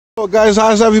So guys,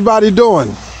 how's everybody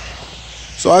doing?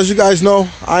 So as you guys know,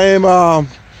 I am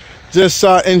just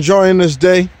enjoying this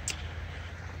day.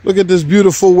 Look at this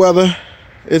beautiful weather.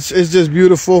 It's just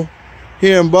beautiful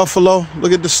here in Buffalo.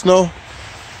 Look at the snow.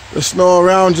 The snow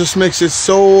around just makes it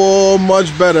so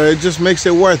much better. It just makes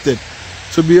it worth it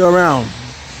to be around.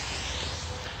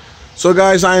 So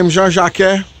guys, I am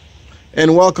Jacquet,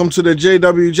 and welcome to the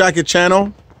jwjacquet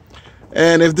channel.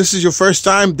 And if this is your first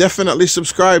time, definitely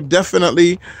subscribe.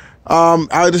 Definitely,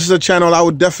 this is a channel I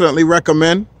would definitely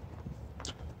recommend.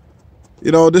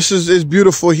 You know, this is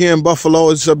beautiful here in Buffalo.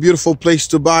 It's a beautiful place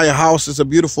to buy a house. It's a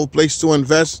beautiful place to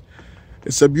invest.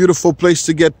 It's a beautiful place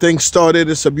to get things started.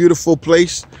 It's a beautiful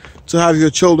place to have your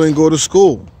children go to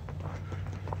school.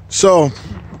 So,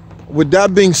 with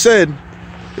that being said,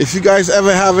 if you guys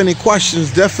ever have any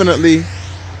questions, definitely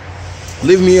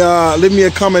leave me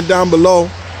a comment down below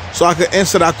so I can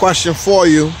answer that question for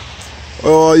you,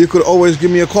 or you could always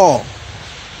give me a call.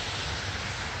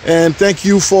 And thank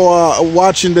you for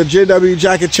watching the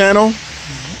jwjacquet channel,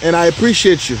 and I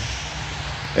appreciate you.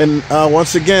 And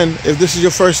once again, if this is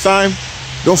your first time,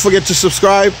 don't forget to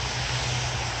subscribe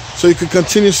so you can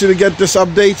continuously get this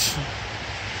updates.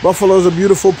 Buffalo is a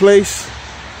beautiful place.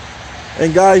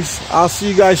 And guys, I'll see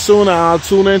you guys soon. I'll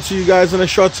tune in to you guys in a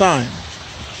short time.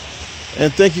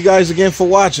 And thank you guys again for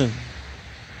watching.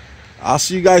 I'll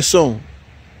see you guys soon.